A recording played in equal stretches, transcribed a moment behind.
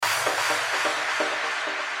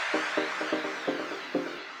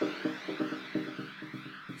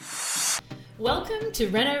Welcome to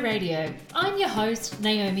Reno Radio. I'm your host,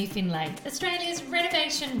 Naomi Finlay, Australia's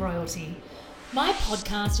renovation royalty. My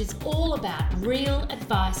podcast is all about real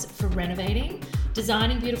advice for renovating,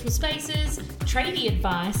 designing beautiful spaces, tradie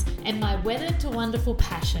advice, and my weathered to wonderful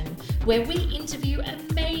passion, where we interview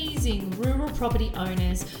amazing rural property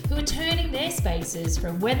owners who are turning their spaces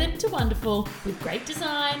from weathered to wonderful with great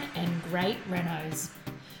design and great renos.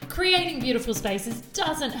 Creating beautiful spaces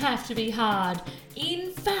doesn't have to be hard.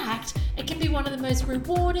 In fact, it can be one of the most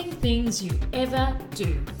rewarding things you ever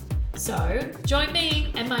do. So, join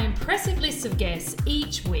me and my impressive list of guests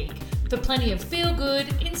each week for plenty of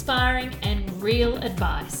feel-good, inspiring, and real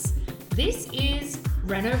advice. This is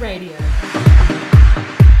Reno Radio.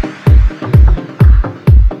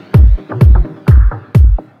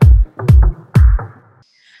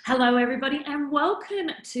 Hello everybody and welcome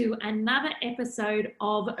to another episode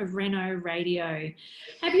of Reno Radio.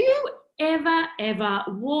 Have you ever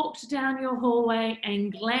walked down your hallway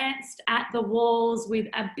and glanced at the walls with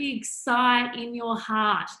a big sigh in your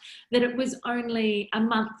heart that it was only a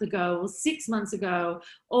month ago or 6 months ago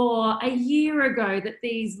or a year ago that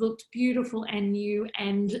these looked beautiful and new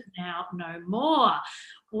and now no more?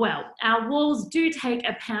 Well, our walls do take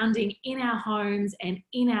a pounding in our homes and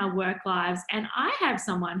in our work lives, and I have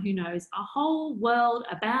someone who knows a whole world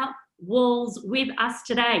about walls with us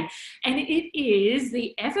today, and it is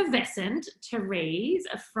the effervescent Therese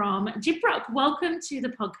from Gyprock. Welcome to the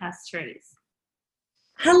podcast, Therese.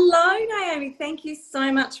 Hello, Naomi. Thank you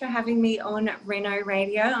so much for having me on Reno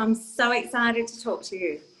Radio. I'm so excited to talk to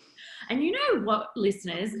you. And you know what,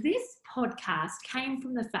 listeners, this podcast came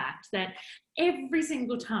from the fact that every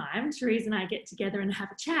single time Therese and I get together and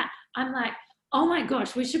have a chat, I'm like, oh my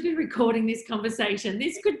gosh, we should be recording this conversation.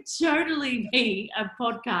 This could totally be a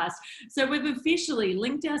podcast. So we've officially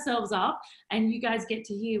linked ourselves up and you guys get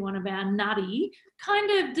to hear one of our nutty, kind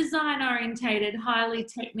of design-orientated, highly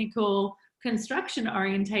technical,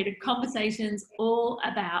 construction-orientated conversations all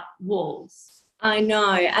about walls. I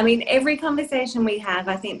know. I mean, every conversation we have,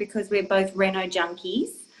 I think because we're both Reno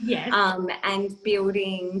junkies. Yes. And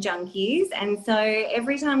building junkies. And so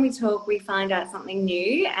every time we talk, we find out something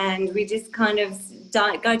new and we just kind of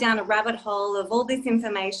go down a rabbit hole of all this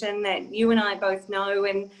information that you and I both know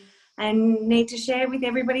and need to share with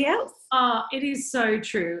everybody else. Oh, it is so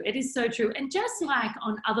true. It is so true. And just like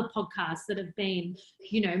on other podcasts that have been,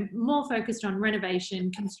 you know, more focused on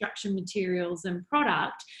renovation, construction materials and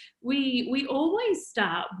product, we always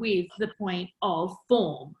start with the point of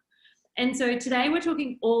form. And so today we're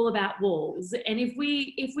talking all about walls. And if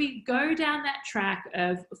we go down that track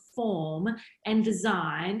of form and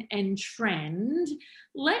design and trend,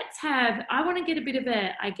 I want to get a bit of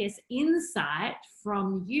a, I guess, insight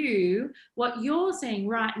from you, what you're seeing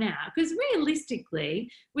right now. Because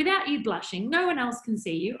realistically, without you blushing, no one else can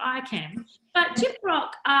see you, I can. But Gyprock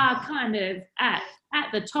are kind of at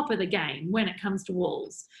the top of the game when it comes to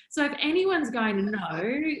walls. So if anyone's going to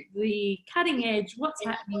know the cutting edge, what's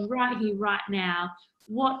happening right here, right now,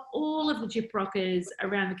 what all of the Gyprockers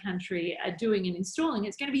around the country are doing and installing,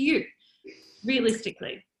 it's going to be you,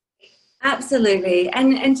 realistically. Absolutely.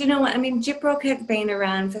 And you know what? I mean, Gyprock has been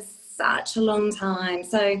around for such a long time.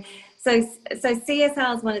 So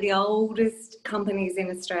CSR is one of the oldest companies in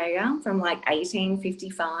Australia from like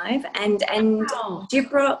 1855, and Wow.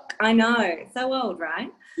 Gyprock, I know, so old,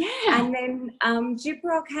 right? Yeah. And then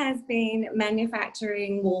Gyprock has been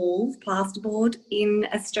manufacturing walls, plasterboard in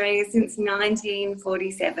Australia since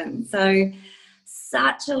 1947. So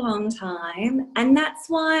such a long time, and that's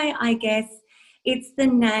why I guess it's the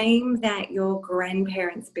name that your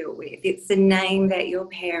grandparents built with. It's the name that your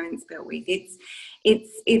parents built with.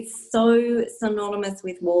 It's so synonymous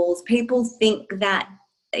with walls. People think that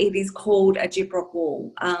it is called a Gyprock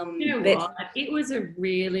wall. You know what? It was a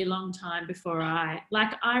really long time before I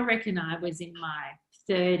reckon I was in my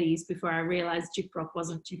 30s before I realised Gyprock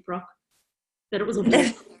wasn't Gyprock, that it was a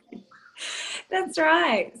wall. That's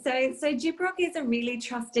right. So Gyprock is a really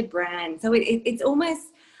trusted brand. So it's almost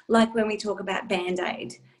like when we talk about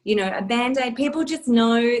Band-Aid. You know, a Band-Aid, people just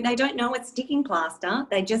know, they don't know it's sticking plaster,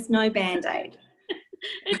 they just know Band-Aid.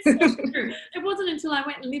 It's so true. It wasn't until I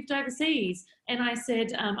went and lived overseas and I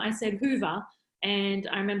said Hoover, and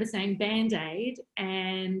I remember saying Band-Aid,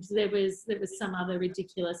 and there was some other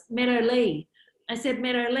ridiculous Meadow Lee. I said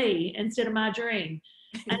Meadow Lee instead of margarine.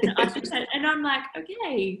 And I'm like,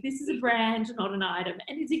 okay, this is a brand, not an item.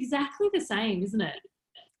 And it's exactly the same, isn't it?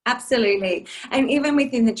 Absolutely. And even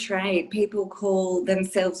within the trade, people call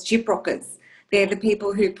themselves Gyprockers. They're the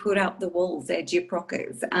people who put up the walls, they're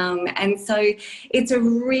Gyprockers. And so it's a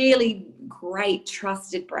really great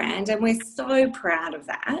trusted brand, and we're so proud of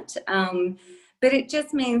that. But it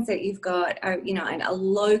just means that you've got a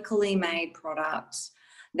locally made product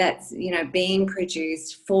that's being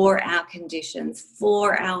produced for our conditions,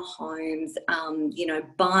 for our homes,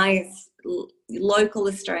 by local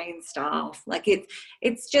Australian staff. Like it's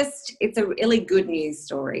a really good news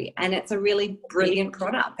story, and it's a really brilliant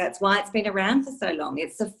product. That's why it's been around for so long.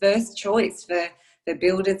 It's the first choice for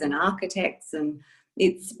builders and architects, and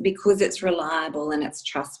it's because it's reliable and it's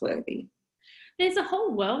trustworthy. There's a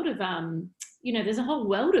whole world of there's a whole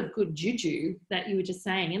world of good juju that you were just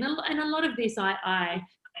saying, and a lot of this I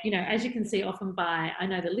as you can see often by, I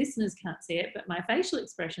know the listeners can't see it, but my facial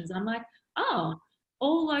expressions, and I'm like, oh,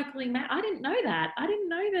 all locally made. I didn't know that. I didn't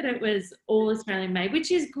know that it was all Australian made, which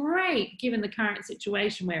is great given the current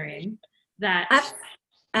situation we're in. That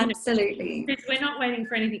absolutely, because we're not waiting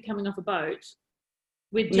for anything coming off a boat.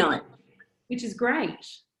 Which is great.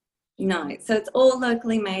 No, so it's all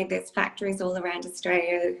locally made. There's factories all around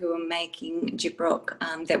Australia who are making gyprock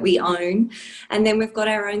that we own. And then we've got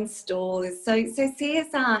our own stores. So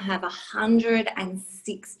CSR have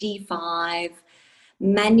 165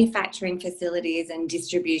 manufacturing facilities and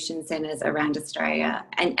distribution centres around Australia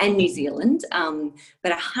and New Zealand,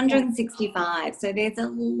 but 165. So there's a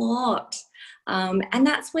lot. And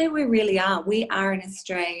that's where we really are. We are an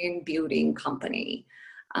Australian building company.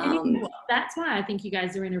 That's why I think you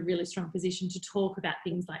guys are in a really strong position to talk about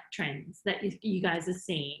things like trends that you guys are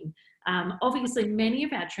seeing. Obviously, many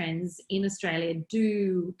of our trends in Australia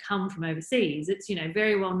do come from overseas. It's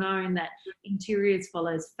very well known that interiors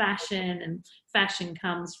follows fashion, and fashion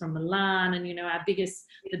comes from Milan, and the biggest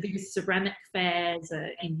ceramic fairs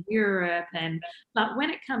are in Europe. But when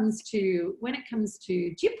it comes to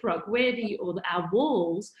gyprock, our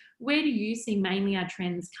walls, where do you see mainly our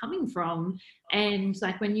trends coming from? And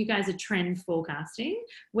like when you guys are trend forecasting,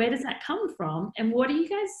 where does that come from? And what are you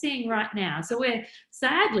guys seeing right now? So we are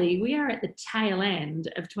at the tail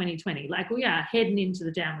end of 2020. Like we are heading into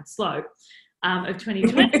the downward slope of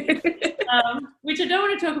 2020, which I don't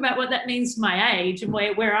want to talk about what that means to my age and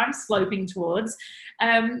where I'm sloping towards.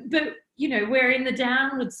 But we're in the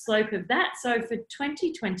downward slope of that. So for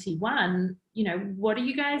 2021, what are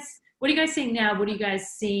you guys seeing now? What are you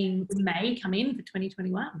guys seeing may come in for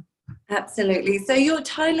 2021? Absolutely. So you're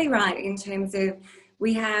totally right in terms of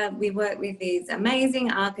we work with these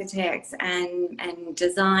amazing architects and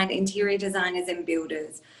interior designers and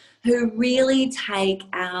builders who really take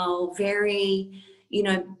our very,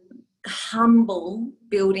 humble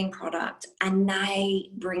building product and they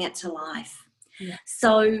bring it to life. Yeah.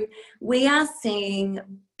 So we are seeing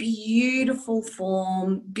beautiful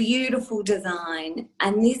form, beautiful design,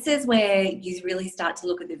 and this is where you really start to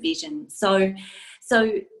look at the vision. So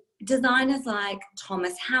designers like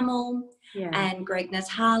Thomas Hamill and Greg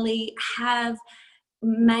Natali have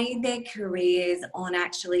made their careers on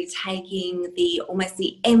actually taking almost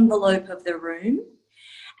the envelope of the room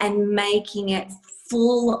and making it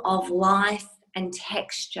full of life and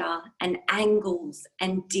texture and angles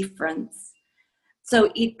and difference. So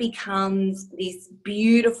it becomes this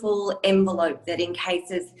beautiful envelope that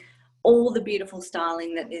encases all the beautiful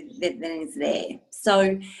styling that is there.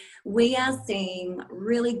 So we are seeing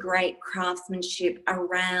really great craftsmanship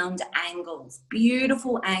around angles,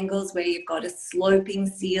 beautiful angles where you've got a sloping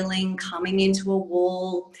ceiling coming into a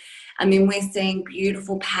wall. I mean, we're seeing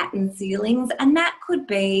beautiful pattern ceilings, and that could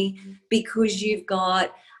be because you've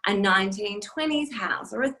got a 1920s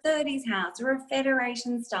house or a 30s house or a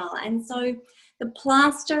Federation style. And so the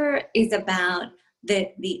plaster is about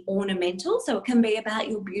the ornamental, so it can be about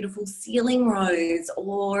your beautiful ceiling rose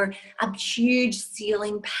or a huge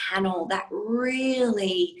ceiling panel that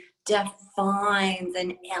really defines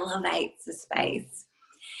and elevates the space.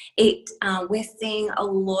 We're seeing a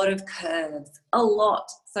lot of curves, a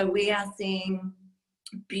lot. So we are seeing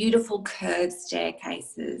beautiful curved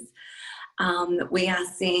staircases. We are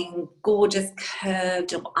seeing gorgeous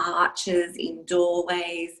curved arches in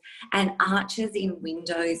doorways and arches in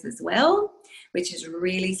windows as well, which is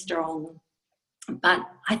really strong. But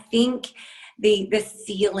I think the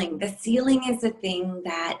ceiling is a thing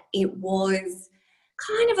that it was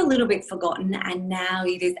kind of a little bit forgotten, and now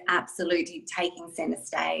it is absolutely taking center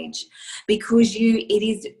stage because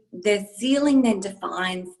the ceiling then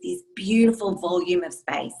defines this beautiful volume of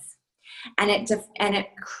space. And it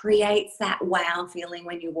creates that wow feeling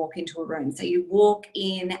when you walk into a room. So you walk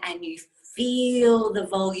in and you feel the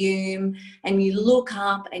volume and you look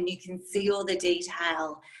up and you can see all the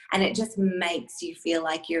detail, and it just makes you feel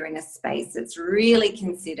like you're in a space that's really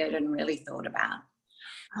considered and really thought about.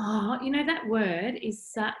 Oh, you know, that word is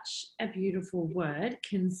such a beautiful word,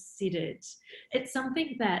 considered. It's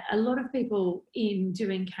something that a lot of people in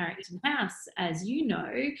doing Carrington House, as you know,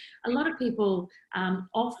 a lot of people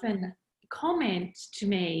often comment to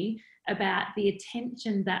me about the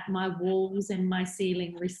attention that my walls and my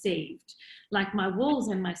ceiling received. Like my walls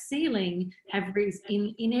and my ceiling have,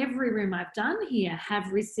 in every room I've done here,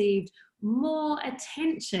 have received more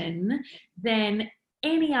attention than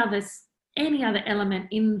any other element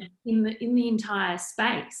in the entire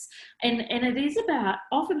space. And it is about,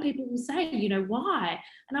 often people will say, you know, why?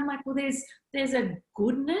 And I'm like, well, there's a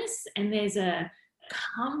goodness and there's a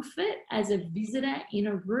comfort as a visitor in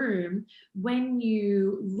a room when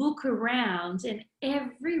you look around and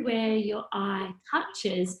everywhere your eye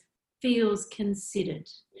touches feels considered.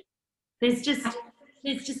 There's just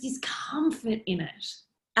this comfort in it.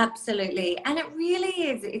 Absolutely. And it really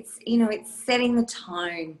is. It's, you know, it's setting the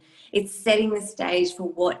tone. It's setting the stage for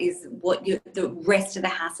what the rest of the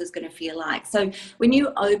house is going to feel like. So when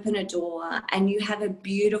you open a door and you have a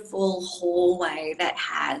beautiful hallway that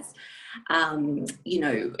has, you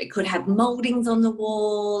know, it could have moldings on the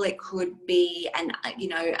wall. It could be a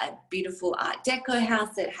beautiful Art Deco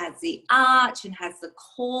house that has the arch and has the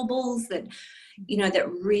corbels that, you know, that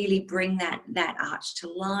really bring that arch to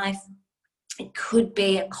life. It could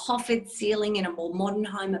be a coffered ceiling in a more modern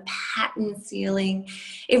home, a pattern ceiling.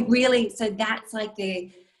 It really, so that's like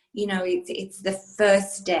it's the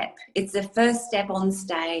first step. It's the first step on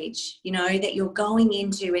stage, you know, that you're going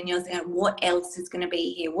into and you're saying, what else is going to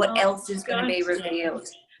be here? What else is going to be revealed?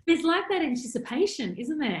 There's like that anticipation,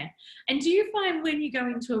 isn't there? And do you find when you go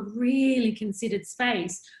into a really considered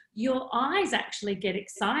space, your eyes actually get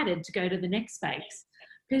excited to go to the next space?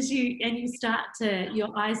 Because your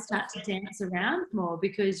eyes start to dance around more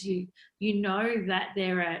because you know that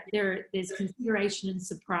there's consideration and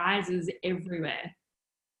surprises everywhere.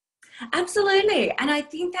 Absolutely. And I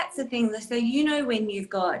think that's the thing. So, you know, when you've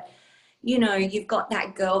got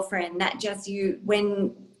that girlfriend that just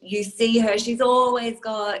when you see her, she's always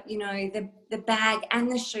got, you know, the bag and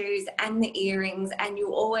the shoes and the earrings, and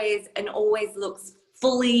always looks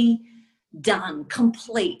fully done,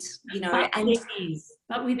 complete, you know,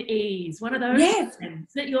 but with ease. One of those things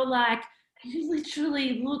that you're like, you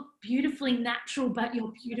literally look beautifully natural, but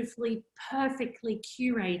you're beautifully, perfectly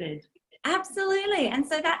curated. Absolutely. And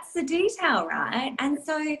so that's the detail, right? And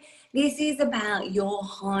so this is about your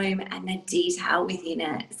home and the detail within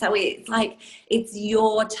it. So it's like, it's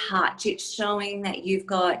your touch. It's showing that you've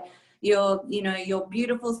got your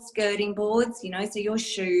beautiful skirting boards, you know, so your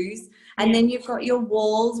shoes. And then you've got your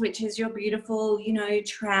walls, which is your beautiful, you know,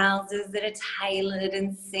 trousers that are tailored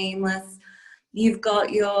and seamless. You've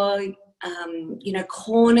got your,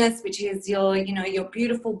 cornice, which is your, you know, your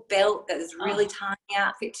beautiful belt that is really tying the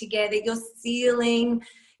outfit together. Your ceiling,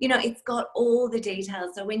 you know, it's got all the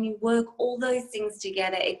details. So when you work all those things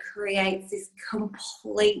together, it creates this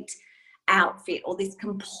complete outfit or this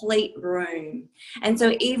complete room. And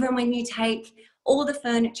so even when you take all the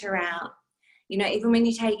furniture out, you know, even when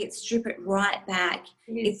you take it, strip it right back,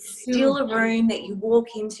 it's still a room that you walk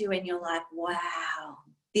into and you're like, wow,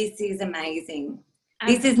 this is amazing.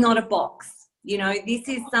 This is not a box, you know, this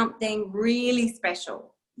is something really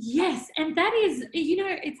special. Yes. And that is, you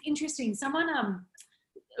know, it's interesting.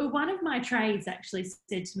 One of my trades actually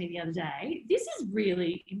said to me the other day, this is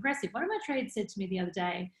really impressive. One of my trades said to me the other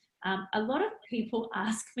day, a lot of people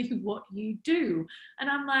ask me what you do. And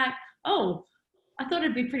I'm like, oh, I thought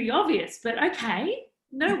it'd be pretty obvious, but okay,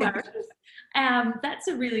 no worries. That's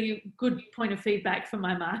a really good point of feedback for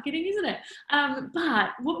my marketing, isn't it? But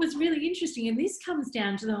what was really interesting, and this comes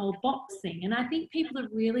down to the whole box thing, and I think people are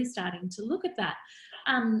really starting to look at that.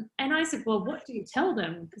 And I said, well, what do you tell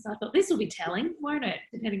them? Because I thought this will be telling, won't it?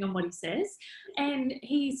 Depending on what he says. And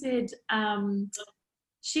he said,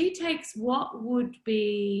 she takes what would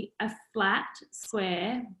be a flat,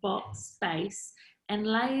 square box space and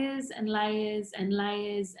layers and layers and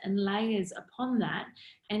layers and layers upon that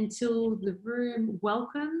until the room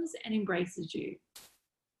welcomes and embraces you.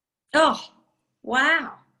 Oh,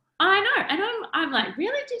 wow. I know. And I'm like,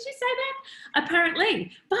 really? Did you say that?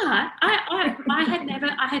 Apparently. But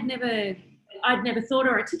I'd never thought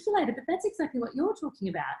or articulated, but that's exactly what you're talking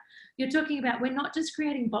about. You're talking about, we're not just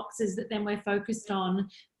creating boxes that then we're focused on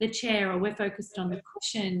the chair or we're focused on the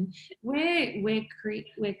cushion. We're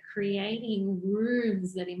creating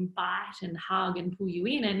rooms that invite and hug and pull you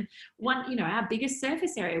in. And one, you know, our biggest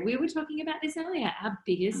surface area, we were talking about this earlier, our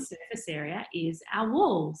biggest surface area is our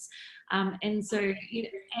walls. And so, you know,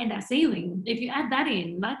 and our ceiling, if you add that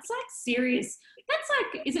in, that's like serious. That's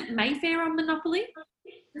like, is it Mayfair on Monopoly?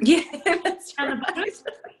 Yeah, that's right. Is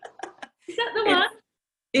that the one?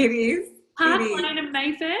 It is. Park It is. Lane and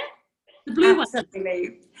Mayfair, the blue one.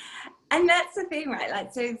 Absolutely. And that's the thing, right?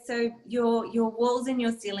 Like, so your walls and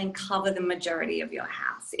your ceiling cover the majority of your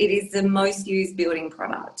house. It is the most used building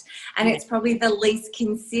product, and it's probably the least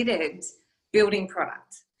considered building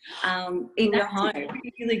product in your home. That's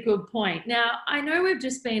a really good point. Now, I know we've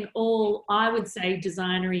just been all, I would say,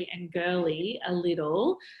 designery and girly a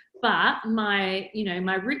little, but my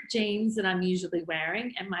ripped jeans that I'm usually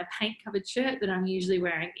wearing and my paint covered shirt that I'm usually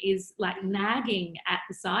wearing is like nagging at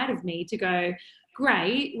the side of me to go,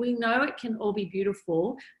 great, we know it can all be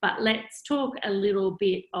beautiful, but let's talk a little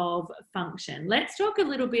bit of function. Let's talk a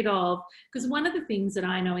little bit of, because one of the things that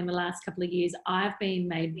I know in the last couple of years I've been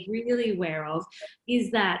made really aware of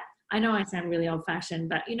is that, I know I sound really old fashioned,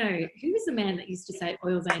 but you know, who was the man that used to say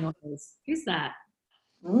oils ain't oils? Who's that?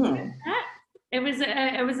 It was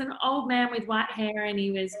an old man with white hair, and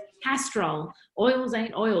he was Castrol. Oils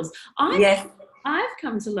ain't oils. I've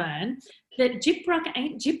come to learn that Gyprock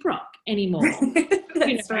ain't Gyprock anymore.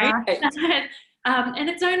 That's right. And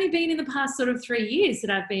it's only been in the past sort of 3 years that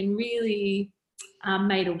I've been really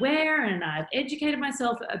made aware, and I've educated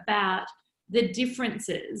myself about the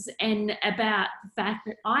differences and about the fact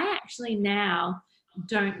that I actually now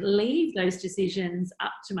don't leave those decisions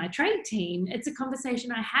up to my trade team. It's a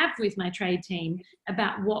conversation I have with my trade team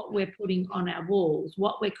about what we're putting on our walls,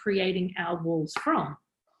 what we're creating our walls from.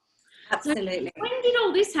 Absolutely. So when did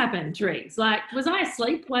all this happen, Therese? Like, was I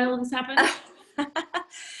asleep while all this happened?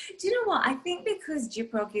 Do you know what? I think because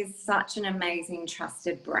Gyprock is such an amazing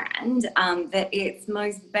trusted brand, that its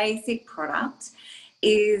most basic product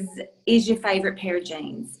is your favorite pair of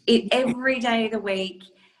jeans. Every day of the week,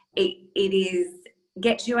 it is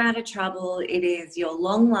gets you out of trouble. It is your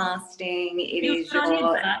long lasting. It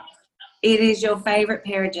is your favorite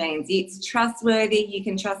pair of jeans. It's trustworthy. You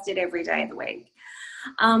can trust it every day of the week.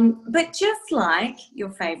 But just like your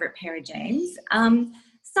favorite pair of jeans,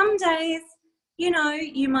 some days, you know,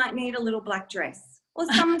 you might need a little black dress, or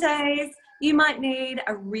some days you might need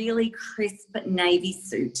a really crisp navy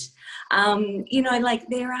suit. You know, like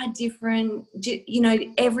there are different, you know,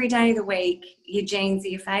 every day of the week, your jeans are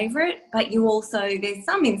your favorite, but you also, there's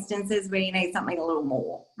some instances where you need something a little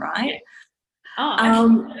more, right? Yeah. Oh,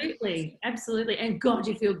 absolutely. Absolutely. And God,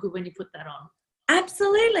 you feel good when you put that on.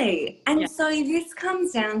 Absolutely. And so this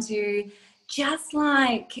comes down to, just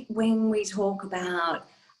like when we talk about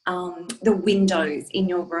the windows in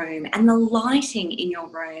your room and the lighting in your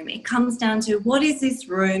room, it comes down to, what is this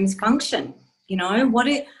room's function? You know, what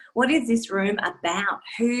is this room about?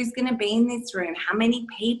 Who's going to be in this room? How many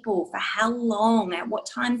people? For how long? At what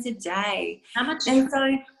times of day? How much? And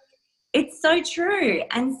so it's so true.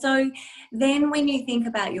 And so then when you think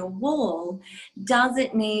about your wall, does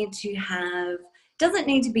it need to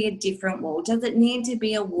be a different wall? Does it need to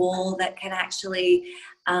be a wall that can actually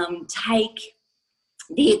take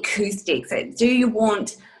the acoustics?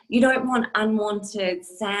 You don't want unwanted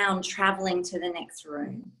sound traveling to the next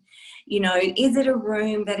room. You know, is it a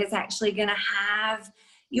room that is actually going to have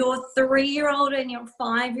your 3-year-old and your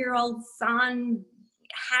 5-year-old son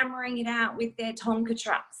hammering it out with their Tonka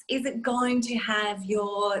trucks? Is it going to have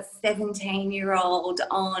your 17-year-old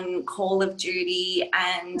on Call of Duty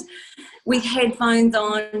and with headphones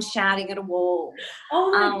on shouting at a wall?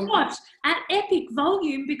 Oh my gosh, at epic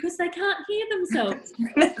volume because they can't hear themselves.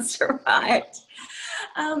 That's right.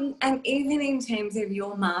 And even in terms of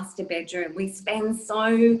your master bedroom, we spend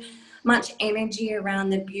so much energy around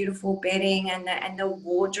the beautiful bedding and the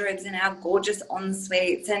wardrobes and our gorgeous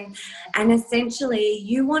en-suites, and essentially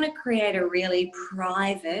you want to create a really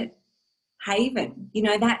private haven. You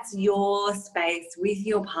know, that's your space with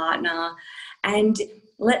your partner, and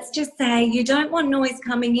let's just say you don't want noise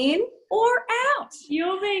coming in or out.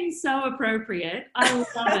 You're being so appropriate. I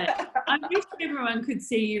love it. I wish everyone could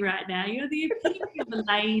see you right now. You're the epitome of a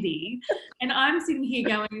lady. And I'm sitting here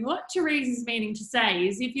going, what Therese is meaning to say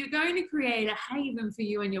is, if you're going to create a haven for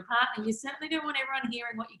you and your partner, you certainly don't want everyone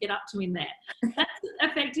hearing what you get up to in there. That's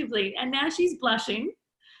effectively, and now she's blushing.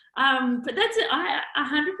 But that's it. I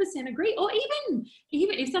 100% agree. Or even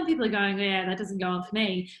if some people are going, yeah, that doesn't go on for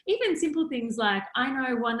me. Even simple things like, I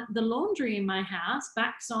know the laundry in my house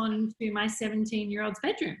backs on to my 17-year-old's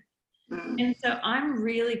bedroom. And so I'm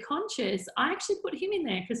really conscious. I actually put him in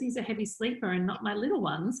there because he's a heavy sleeper and not my little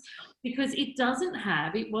ones, because it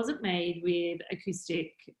wasn't made with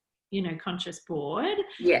acoustic, you know, conscious board.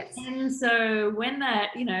 Yes. And so when that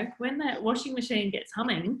washing machine gets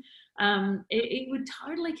humming, it would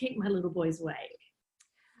totally keep my little boys awake.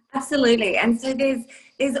 Absolutely. And so there's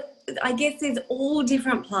I guess there's all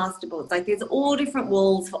different plasterboards, like there's all different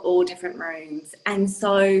walls for all different rooms. And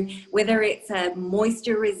so whether it's a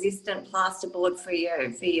moisture resistant plasterboard for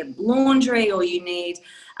your laundry, or you need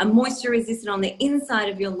a moisture resistant on the inside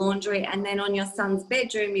of your laundry, and then on your son's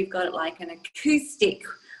bedroom you've got like an acoustic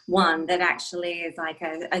one that actually is like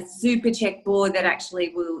a super check board that actually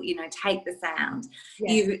will, take the sound.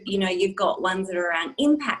 Yes. You've got ones that are around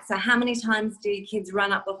impact. So how many times do your kids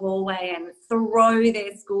run up the hallway and throw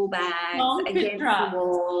their school bags against the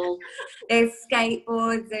wall? There's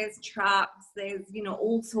skateboards, there's trucks, there's,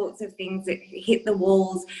 all sorts of things that hit the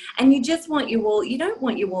walls. And you just want your wall, you don't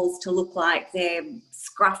want your walls to look like they're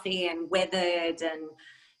scruffy and weathered and,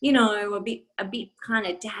 a bit kind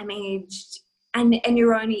of damaged. And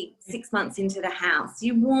you're only 6 months into the house.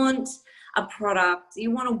 You want a product, you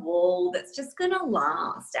want a wall that's just going to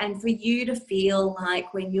last, and for you to feel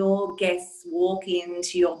like when your guests walk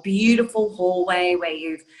into your beautiful hallway where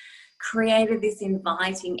you've created this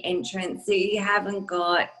inviting entrance, so you haven't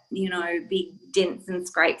got, big dents and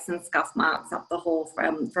scrapes and scuff marks up the hall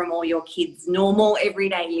from all your kids' normal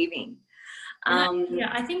everyday living.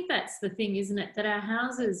 I think that's the thing, isn't it? That our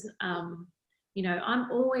houses, I'm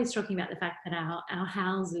always talking about the fact that our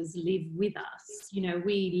houses live with us.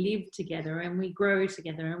 We live together and we grow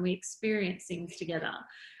together and we experience things together.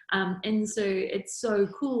 And so it's so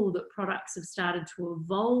cool that products have started to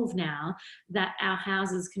evolve now, that our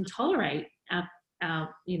houses can tolerate our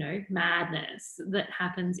madness that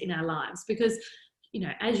happens in our lives. Because,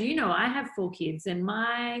 as you know, I have 4 kids, and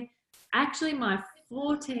my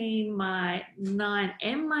 14, my 9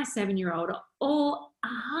 and my 7-year-old are all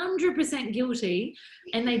 100% guilty,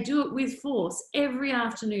 and they do it with force. Every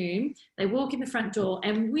afternoon they walk in the front door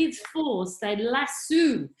and with force they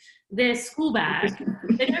lasso their school bag.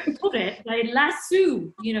 They don't put it, they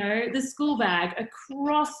lasso, the school bag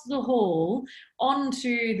across the hall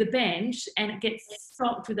onto the bench, and it gets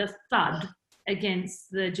stopped with a thud against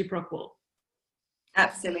the Gyprock wall.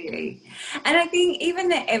 Absolutely. And I think even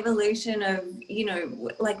the evolution of,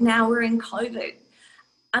 like now we're in COVID.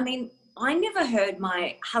 I mean, I never heard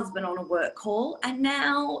my husband on a work call, and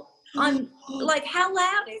now I'm like, how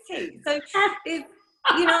loud is he? So there's,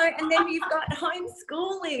 and then you've got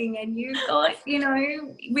homeschooling, and you've got,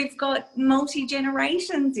 we've got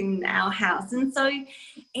multi-generations in our house. And so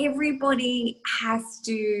everybody has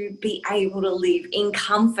to be able to live in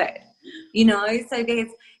comfort, so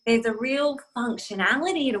there's a real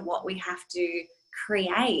functionality to what we have to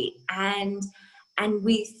create. And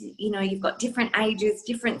with, you've got different ages,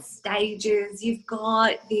 different stages, you've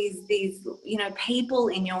got these people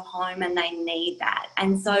in your home, and they need that.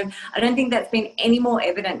 And so I don't think that's been any more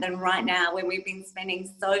evident than right now, when we've been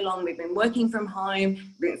spending so long, we've been working from home,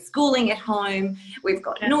 we've been schooling at home, we've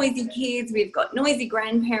got noisy kids, we've got noisy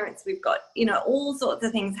grandparents, we've got, all sorts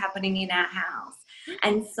of things happening in our house.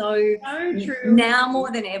 And so now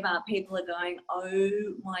more than ever, people are going,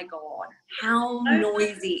 oh my God, how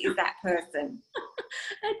noisy is that person?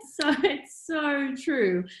 It's so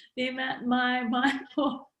true. The amount, my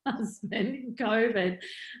poor husband in COVID,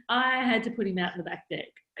 I had to put him out in the back deck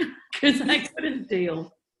because I couldn't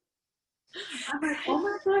deal. I'm like, oh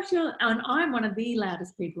my gosh, and I'm one of the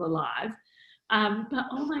loudest people alive. But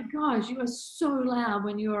oh my gosh, you are so loud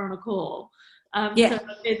when you are on a call. So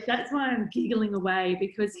that's why I'm giggling away,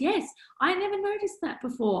 because yes, I never noticed that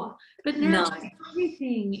before, but now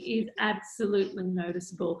everything is absolutely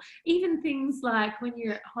noticeable. Even things like when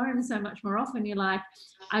you're at home so much more often, you're like,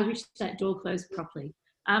 I wish that door closed properly,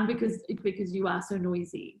 because you are so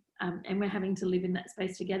noisy, and we're having to live in that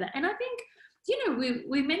space together. And I think,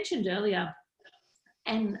 we mentioned earlier,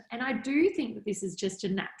 and I do think that this is just a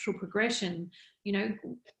natural progression.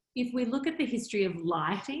 If we look at the history of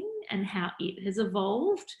lighting and how it has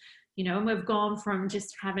evolved, and we've gone from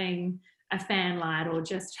just having a fan light, or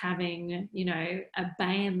just having, a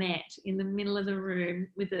bayonet in the middle of the room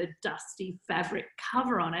with a dusty fabric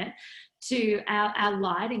cover on it, to our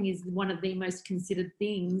lighting is one of the most considered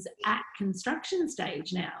things at construction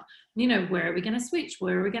stage now. Where are we going to switch?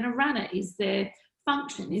 Where are we going to run it? Is there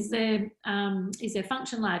function? Is there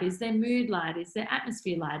function light? Is there mood light? Is there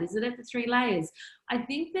atmosphere light? Is it at the 3 layers? I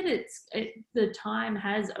think that the time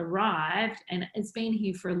has arrived, and it's been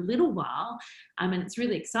here for a little while, and it's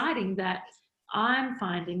really exciting that I'm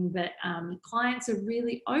finding that clients are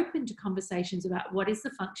really open to conversations about what is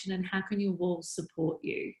the function and how can your walls support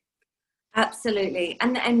you. Absolutely.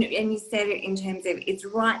 And you said it in terms of, it's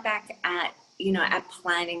right back at at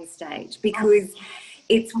planning stage, because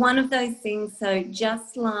it's one of those things. So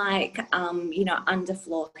just like,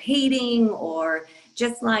 underfloor heating, or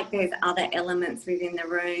just like there's other elements within the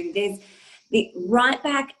room, right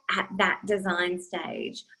back at that design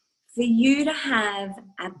stage, for you to have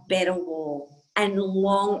a better wall and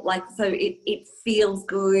long, like, so it feels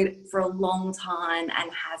good for a long time and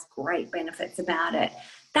has great benefits about it,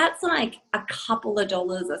 that's like a couple of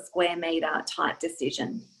dollars a square meter type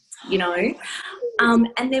decision, you know.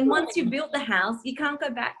 And then once you've built the house, you can't go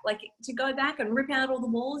back, like, to go back and rip out all the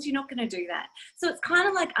walls, you're not going to do that. So it's kind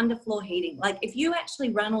of like underfloor heating. Like, if you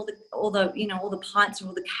actually run all the pipes or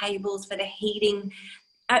all the cables for the heating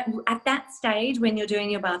at that stage when you're doing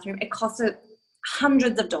your bathroom, it costs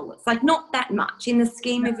hundreds of dollars, like not that much in the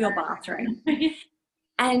scheme of your bathroom.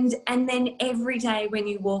 And then every day when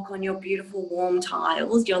you walk on your beautiful warm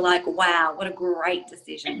tiles, you're like, wow, what a great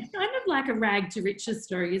decision. It's kind of like a rag to riches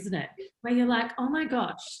story, isn't it? Where you're like, oh my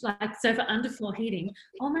gosh, like, so for underfloor heating,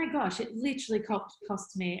 oh my gosh, it literally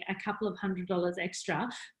cost me a couple of $100 extra.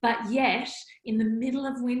 But yet, in the middle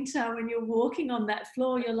of winter, when you're walking on that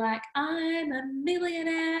floor, you're like, I'm a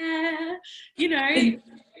millionaire, you know.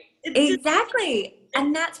 Exactly.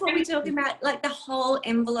 And that's what we're talking about, like the whole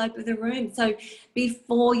envelope of the room. So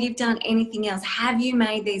before you've done anything else, have you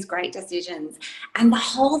made these great decisions? And the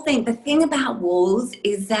whole thing, the thing about walls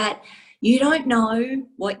is that you don't know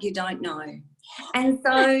what you don't know. And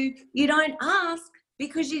so you don't ask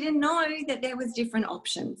because you didn't know that there was different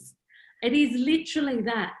options. It is literally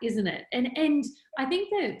that, isn't it? And I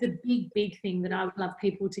think the big thing that I would love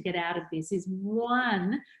people to get out of this is,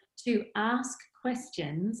 one, to ask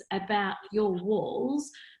questions about your walls,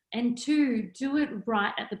 and two, do it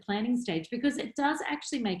right at the planning stage, because it does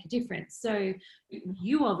actually make a difference. So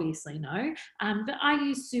you obviously know, but I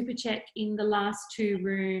used SuperCheck in the last 2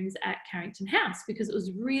 rooms at Carrington House because it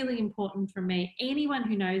was really important for me. Anyone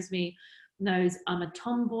who knows me knows I'm a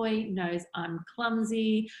tomboy, knows I'm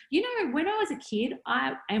clumsy. You know, when I was a kid,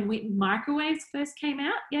 and when microwaves first came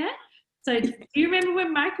out, yeah? So do you remember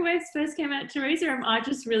when microwaves first came out, Teresa, or am I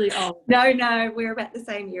just really old? No, we're about the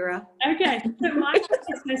same era. Okay, so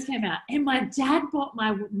microwaves first came out, and my dad bought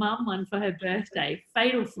my mum one for her birthday,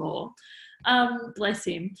 fatal flaw. Bless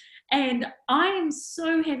him. And I am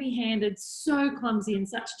so heavy-handed, so clumsy, and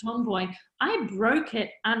such a tomboy. I broke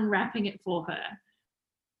it unwrapping it for her.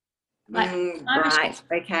 Right,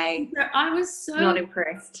 okay. So I was so not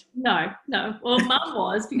impressed. No. Well, Mum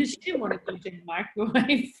was, because she didn't want to go to the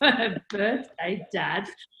microwave for her birthday, Dad.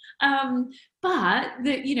 But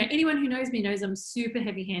anyone who knows me knows I'm super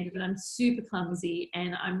heavy-handed and I'm super clumsy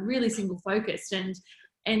and I'm really single-focused.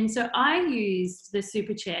 And so I used the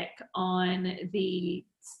SuperCheck on the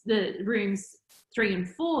rooms 3 and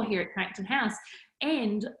 4 here at Carrington House.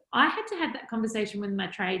 And I had to have that conversation with my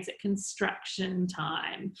trades at construction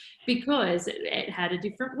time, because it had a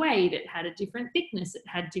different weight, it had a different thickness, it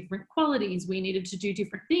had different qualities. We needed to do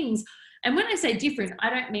different things. And when I say different,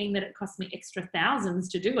 I don't mean that it cost me extra thousands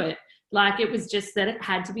to do it. Like, it was just that it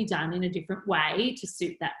had to be done in a different way to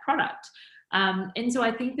suit that product. And so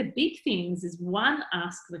I think the big things is, one,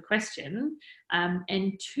 ask the question,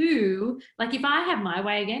 and two, like, if I had my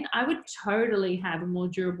way again, I would totally have a more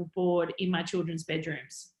durable board in my children's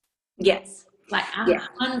bedrooms. Yes. Like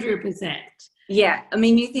 100%. Yeah. I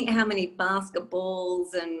mean, you think how many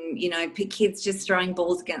basketballs and, kids just throwing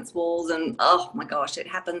balls against walls, and oh my gosh, it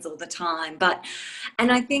happens all the time.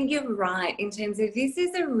 And I think you're right in terms of, this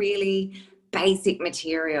is a really basic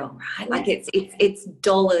material, right? Like, it's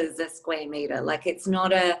dollars a square meter. Like, it's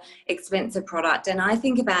not a expensive product. And I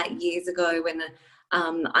think about years ago when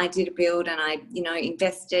I did a build and I,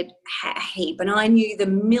 invested a heap, and I knew the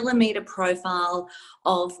millimeter profile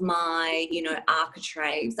of my,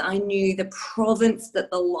 architraves. I knew the province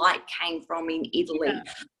that the light came from in Italy. Yeah.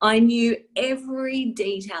 I knew every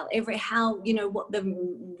detail, what the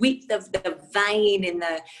width of the vein in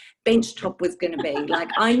the bench top was going to be. Like,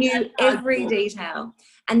 I knew every detail.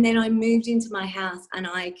 And then I moved into my house and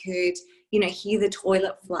I could, hear the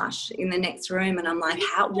toilet flush in the next room. And I'm like,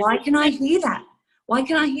 why can I hear that? Why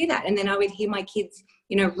can I hear that? And then I would hear my kids,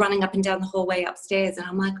 running up and down the hallway upstairs. And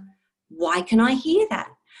I'm like, why can I hear that?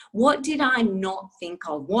 What did I not think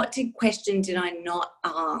of? What question did I not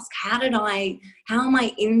ask? How am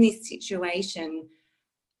I in this situation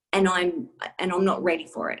and I'm not ready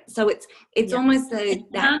for it? So it's almost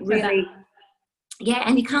that really,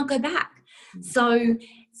 and you can't go back. So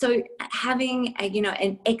having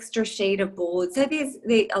an extra sheet of board. So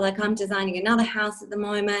I'm designing another house at the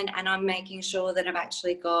moment, and I'm making sure that I've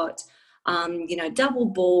actually got double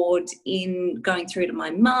board in going through to my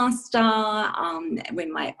master,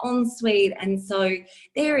 when my ensuite. And so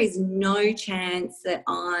there is no chance that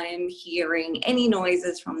I'm hearing any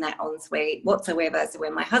noises from that ensuite whatsoever. So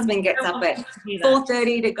when my husband gets up at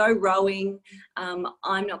 4:30 to go rowing,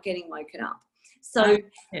 I'm not getting woken up. So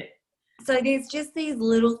So there's just these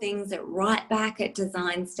little things that right back at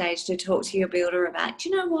design stage to talk to your builder about, do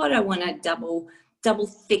you know what, I want a double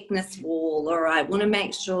thickness wall, or I want to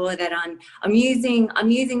make sure that I'm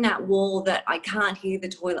using that wall that I can't hear the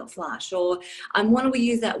toilet flush, or I want to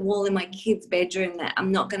use that wall in my kid's bedroom that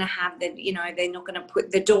I'm not going to have the, you know, they're not going to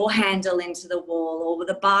put the door handle into the wall or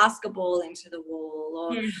the basketball into the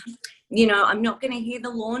wall, or you know, I'm not going to hear the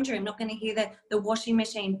laundry. I'm not going to hear the washing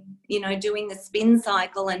machine, you know, doing the spin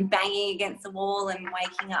cycle and banging against the wall and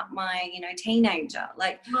waking up my, you know, teenager.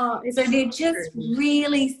 Like, so they're just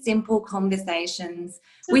really simple conversations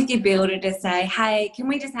with your builder to say, hey, can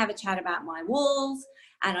we just have a chat about my walls?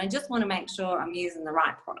 And I just want to make sure I'm using the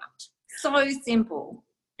right product. So simple.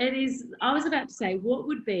 It is. I was about to say, what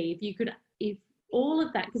would be if you could, if all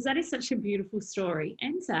of that, because that is such a beautiful story,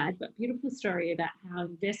 and sad, but beautiful story about how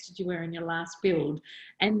invested you were in your last build.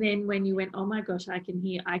 And then when you went, oh my gosh, I can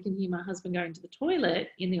hear my husband going to the toilet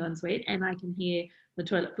in the ensuite, and I can hear the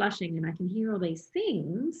toilet flushing, and I can hear all these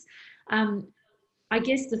things. I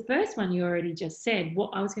guess the first one you already just said. What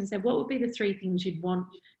I was going to say, what would be the three things you'd want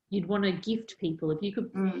to gift people if you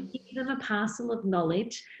could give them a parcel of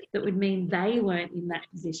knowledge that would mean they weren't in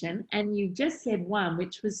that position? And you just said one,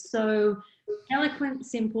 which was so eloquent,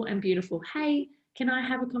 simple, and beautiful. Hey, can I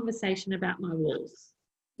have a conversation about my walls?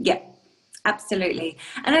 Yeah, absolutely.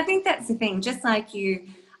 And I think that's the thing, just like you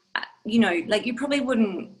know, like you probably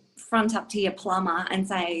wouldn't front up to your plumber and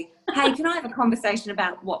say, hey, can I have a conversation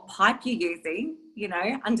about what pipe you're using, you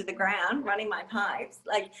know, under the ground, running my pipes?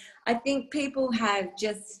 Like, I think people have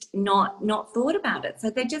just not thought about it. So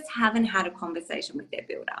they just haven't had a conversation with their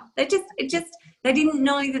builder. They didn't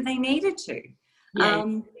know that they needed to. Yeah.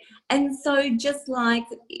 And so just like,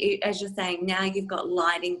 as you're saying, now you've got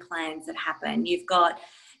lighting plans that happen. You've got,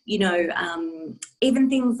 you know, even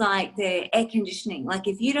things like the air conditioning. Like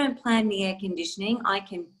if you don't plan the air conditioning, I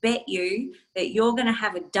can bet you that you're going to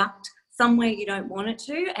have a duct somewhere you don't want it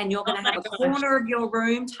to, and you're going to have a corner of your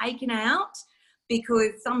room taken out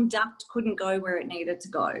because some duct couldn't go where it needed to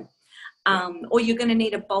go. Or you're going to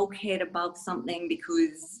need a bulkhead above something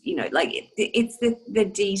because, you know, like it's the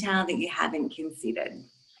detail that you haven't considered.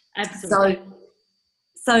 Absolutely.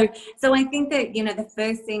 So I think that, you know, the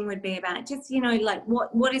first thing would be about just, you know, like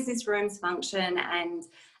what is this room's function,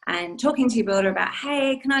 and talking to your builder about,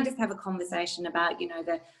 hey, can I just have a conversation about, you know,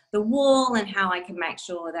 the wall and how I can make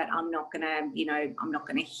sure that I'm not going to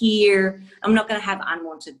have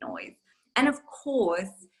unwanted noise. And of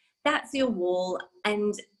course, that's your wall,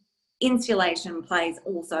 and insulation plays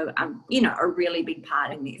also, you know, a really big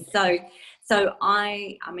part in this. So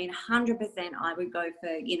I mean, 100% I would go for,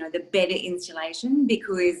 you know, the better insulation,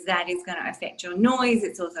 because that is going to affect your noise.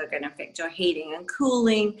 It's also going to affect your heating and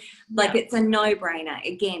cooling. Like, it's a no-brainer.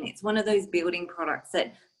 Again, it's one of those building products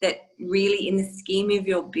that really, in the scheme of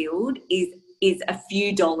your build, is a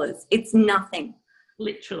few dollars. It's nothing.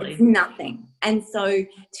 Literally. It's nothing. And so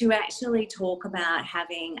to actually talk about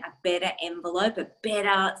having a better envelope, a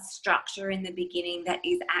better structure in the beginning that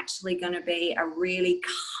is actually going to be a really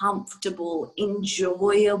comfortable,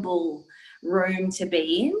 enjoyable room to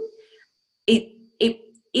be in,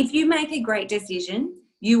 if you make a great decision,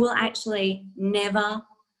 you will actually never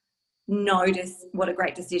notice what a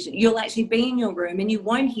great decision. You'll actually be in your room and you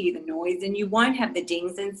won't hear the noise and you won't have the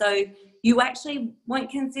dings, and so you actually won't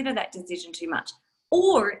consider that decision too much.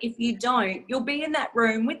 Or if you don't, you'll be in that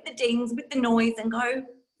room with the dings, with the noise, and go,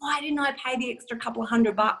 why didn't I pay the extra couple of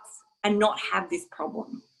 $100 and not have this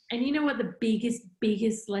problem? And you know what the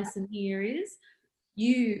biggest lesson here is?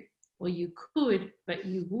 You could, but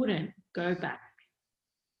you wouldn't go back.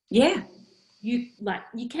 Yeah. You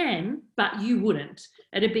can, but you wouldn't.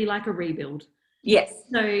 It'd be like a rebuild. Yes.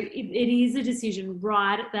 So it is a decision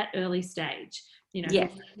right at that early stage. You know,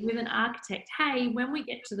 yes. With an architect, hey, when we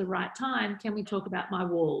get to the right time, can we talk about my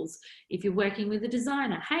walls? If you're working with a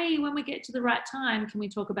designer, hey, when we get to the right time, can we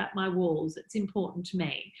talk about my walls? It's important to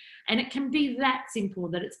me. And it can be that simple,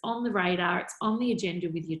 that it's on the radar, it's on the agenda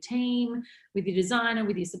with your team, with your designer,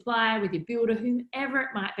 with your supplier, with your builder, whomever it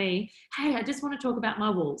might be. Hey, I just want to talk about my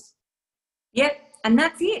walls. Yep, and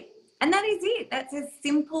that's it. And that is it. That's as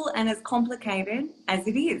simple and as complicated as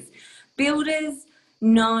it is. Builders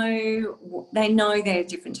know they're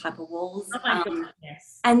different type of walls. Oh my God,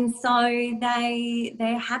 yes. And so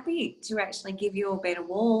they're happy to actually give you a better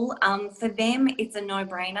wall. For them, it's a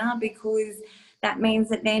no-brainer, because that means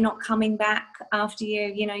that they're not coming back after your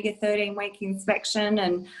 13-week inspection,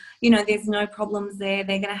 and there's no problems there.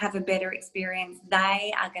 They're going to have a better experience.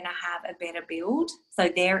 They are going to have a better build, so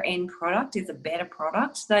their end product is a better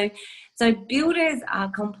product. So builders are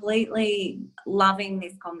completely loving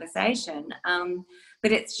this conversation.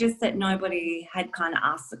 but it's just that nobody had kind of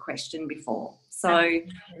asked the question before. So,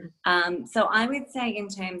 so I would say in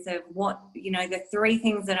terms of what, the three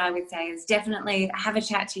things that I would say is definitely have a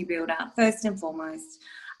chat to your builder, first and foremost.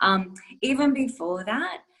 Even before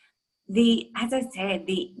that, as I said,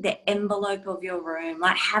 the envelope of your room,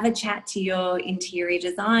 like have a chat to your interior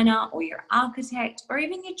designer or your architect or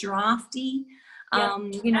even your drafty,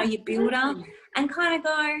 your builder, and kind of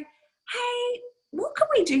go, hey, what can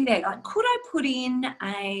we do there? Like, could I put in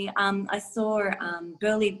I saw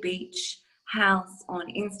Burleigh Beach House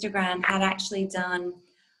on Instagram had actually done,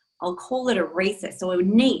 I'll call it a recess or a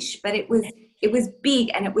niche, but it was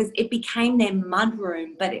big, and it became their mud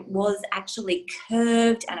room, but it was actually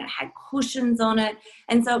curved and it had cushions on it.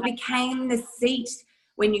 And so it became the seat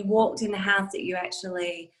when you walked in the house that you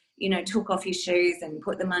actually, took off your shoes and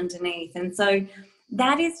put them underneath. And so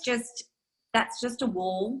that's just a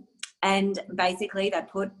wall. And basically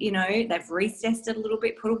they've recessed it a little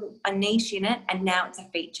bit, put a niche in it, and now it's a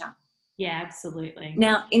feature. Yeah, absolutely.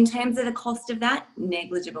 Now, in terms of the cost of that,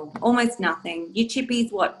 negligible, almost nothing. Your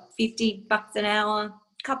chippy's what, $50 an hour,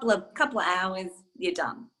 couple of hours, you're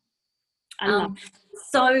done. I love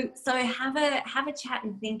so have a chat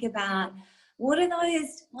and think about what are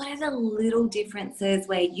the little differences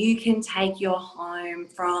where you can take your home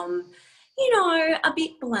from, a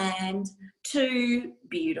bit bland to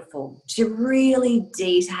beautiful, to really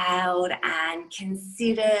detailed and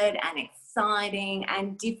considered and exciting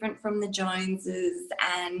and different from the Joneses,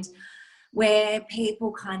 and where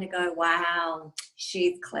people kind of go, wow,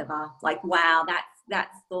 she's clever, like, wow,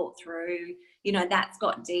 that's thought through, that's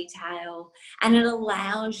got detail, and it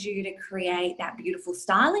allows you to create that beautiful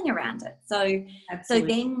styling around it. So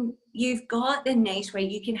then you've got the niche where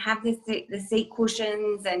you can have the seat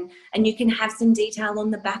cushions, and you can have some detail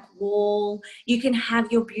on the back wall. You can have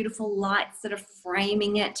your beautiful lights that are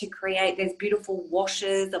framing it to create those beautiful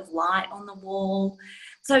washes of light on the wall.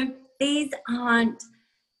 So these aren't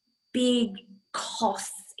big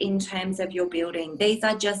costs in terms of your building. These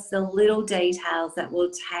are just the little details that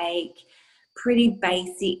will take pretty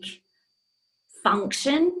basic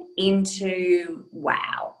function into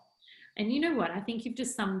wow. And you know what? I think you've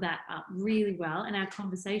just summed that up really well, and our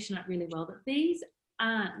conversation up really well, that these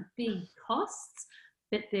aren't big costs,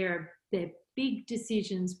 but they're big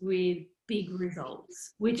decisions with big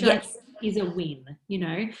results, which is a win.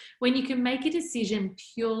 When you can make a decision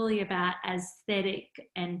purely about aesthetic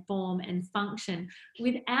and form and function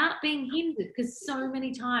without being hindered, because so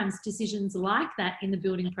many times decisions like that in the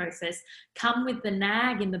building process come with the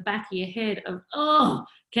nag in the back of your head of, oh,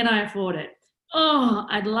 can I afford it? Oh,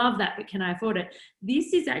 I'd love that, but can I afford it?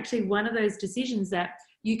 This is actually one of those decisions that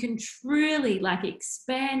you can truly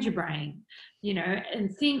expand your brain,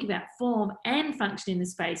 and think about form and function in the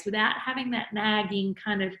space without having that nagging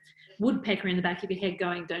kind of woodpecker in the back of your head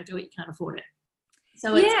going, don't do it, you can't afford it.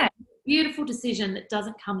 So it's a beautiful decision that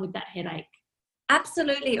doesn't come with that headache.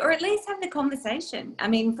 Absolutely. Or at least have the conversation. I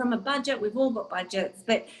mean, from a budget, we've all got budgets,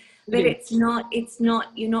 but it's not,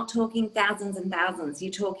 you're not talking thousands and thousands.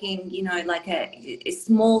 You're talking, like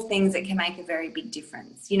small things that can make a very big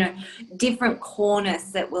difference, different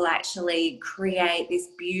corners that will actually create this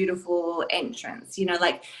beautiful entrance,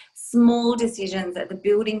 like small decisions that the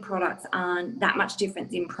building products aren't that much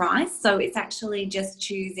difference in price. So it's actually just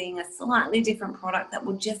choosing a slightly different product that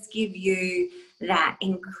will just give you that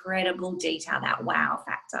incredible detail, that wow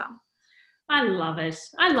factor. I love it.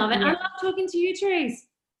 I love it. Yeah. I love talking to you, Therese.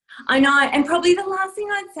 I know. And probably the last thing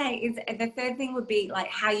I'd say is the third thing would be like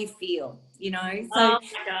how you feel, So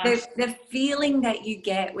the feeling that you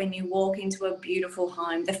get when you walk into a beautiful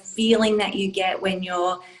home, the feeling that you get when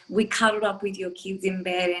we cuddled up with your kids in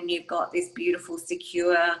bed and you've got this beautiful,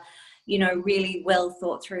 secure, really well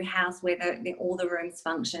thought through house where all the rooms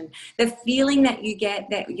function. The feeling that you get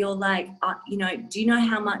that you're like, do you know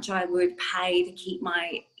how much I would pay to keep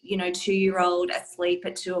my 2-year-old asleep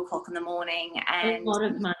at 2:00 in the morning? And a lot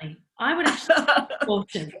of money. I would actually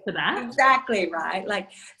fortune for that. Exactly right.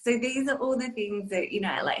 So these are all the things that,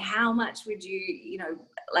 how much would you,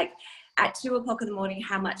 at 2:00 in the morning,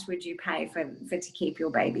 how much would you pay for to keep your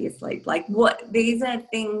baby asleep? These are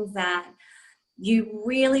things that you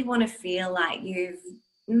really want to feel like you've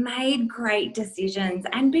made great decisions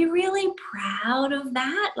and be really proud of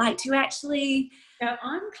that. To actually go,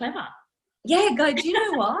 I'm clever. Yeah, go, do you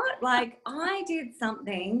know what? I did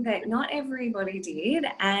something that not everybody did.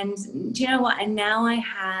 And do you know what? And now I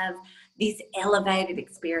have this elevated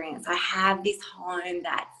experience. I have this home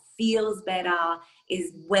that feels better,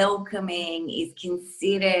 is welcoming, is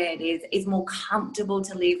considered, is more comfortable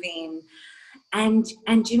to live in. And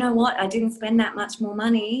you know what? I didn't spend that much more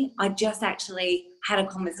money. I just actually had a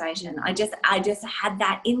conversation. I just had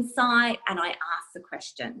that insight, and I asked the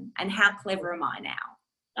question, and how clever am I now?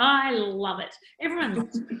 I love it. Everyone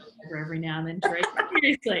loves to be clever every now and then, Teresa.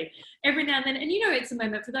 Seriously, every now and then. And it's a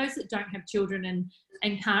moment for those that don't have children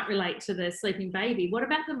and can't relate to the sleeping baby. What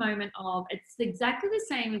about the moment of, it's exactly the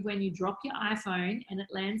same as when you drop your iPhone and it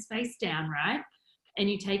lands face down, right? And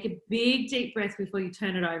you take a big deep breath before you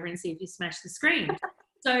turn it over and see if you smash the screen.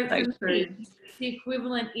 So for me, the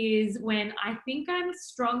equivalent is when I think I'm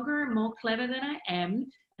stronger and more clever than I am,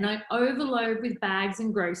 and I overload with bags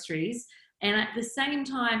and groceries, and at the same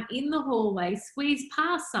time in the hallway squeeze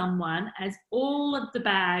past someone as all of the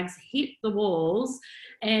bags hit the walls,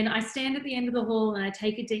 and I stand at the end of the hall and I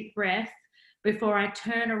take a deep breath before I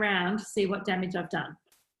turn around to see what damage I've done.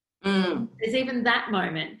 There's even that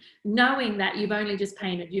moment, knowing that you've only just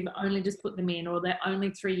painted, you've only just put them in, or they're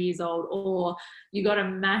only 3 years old, or you got a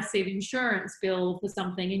massive insurance bill for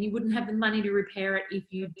something and you wouldn't have the money to repair it if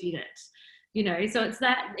you did it. So it's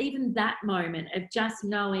that, even that moment of just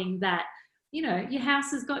knowing that, your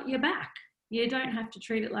house has got your back. You don't have to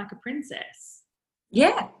treat it like a princess.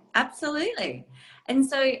 Yeah, absolutely. And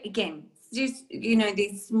so again, just,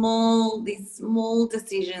 these small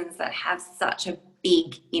decisions that have such a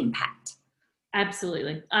big impact.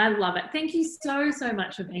 Absolutely. I love it. Thank you so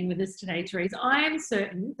much for being with us today, Therese. I am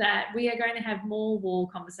certain that we are going to have more wall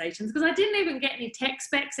conversations, because I didn't even get any tech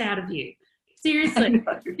specs out of you. Seriously,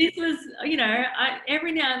 this was,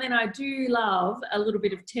 every now and then I do love a little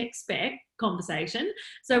bit of tech spec conversation.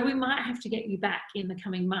 So we might have to get you back in the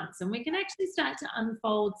coming months, and we can actually start to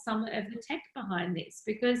unfold some of the tech behind this,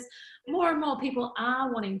 because more and more people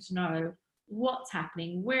are wanting to know what's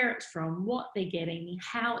happening, where it's from, what they're getting,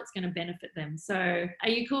 how it's going to benefit them. So are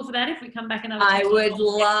you cool for that if we come back another time? I would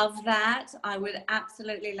love that. I would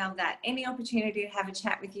absolutely love that. Any opportunity to have a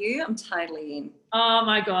chat with you, I'm totally in. Oh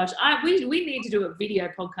my gosh. We need to do a video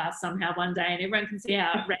podcast somehow one day, and everyone can see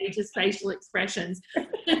our outrageous facial expressions. So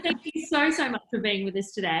thank you so much for being with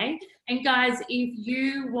us today. And guys, if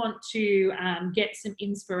you want to get some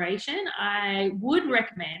inspiration, I would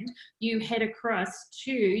recommend you head across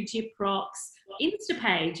to Gyprock's Insta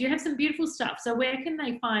page. You have some beautiful stuff. So where can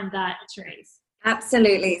they find that, Therese?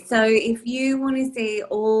 Absolutely. So if you want to see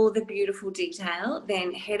all the beautiful detail,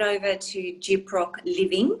 then head over to Gyprock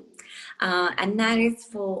Living. And that is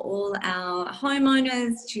for all our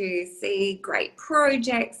homeowners to see great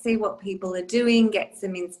projects, see what people are doing, get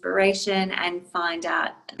some inspiration and find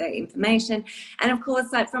out the information. And of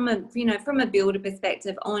course, like from a builder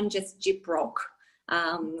perspective, on just Gyprock,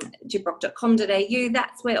 gyprock.com.au,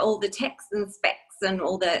 that's where all the text and specs and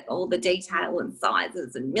all the detail and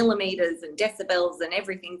sizes and millimeters and decibels and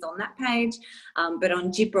everything's on that page. But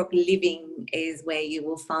on Gyprock Living is where you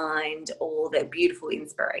will find all the beautiful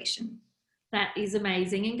inspiration. That is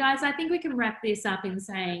amazing. And guys, I think we can wrap this up in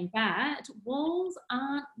saying that walls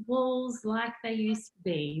aren't walls like they used to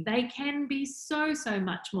be. They can be so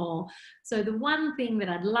much more. So the one thing that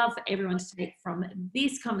I'd love for everyone to take from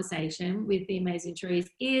this conversation with the amazing Therese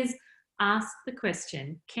is ask the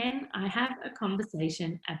question, can I have a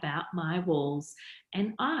conversation about my walls?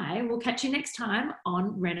 And I will catch you next time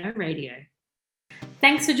on Reno Radio.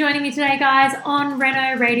 Thanks for joining me today, guys, on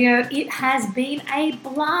Reno Radio. It has been a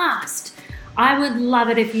blast. I would love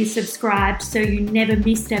it if you subscribed so you never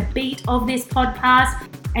missed a beat of this podcast.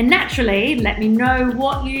 And naturally, let me know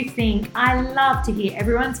what you think. I love to hear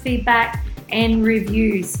everyone's feedback and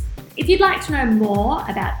reviews. If you'd like to know more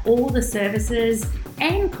about all the services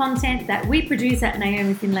and content that we produce at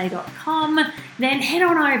naomifinlay.com, then head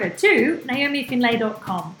on over to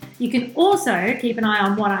naomifinlay.com. You can also keep an eye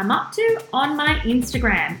on what I'm up to on my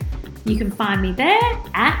Instagram. You can find me there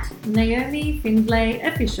at Naomi Findlay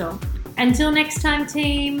Official. Until next time,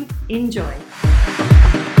 team, enjoy.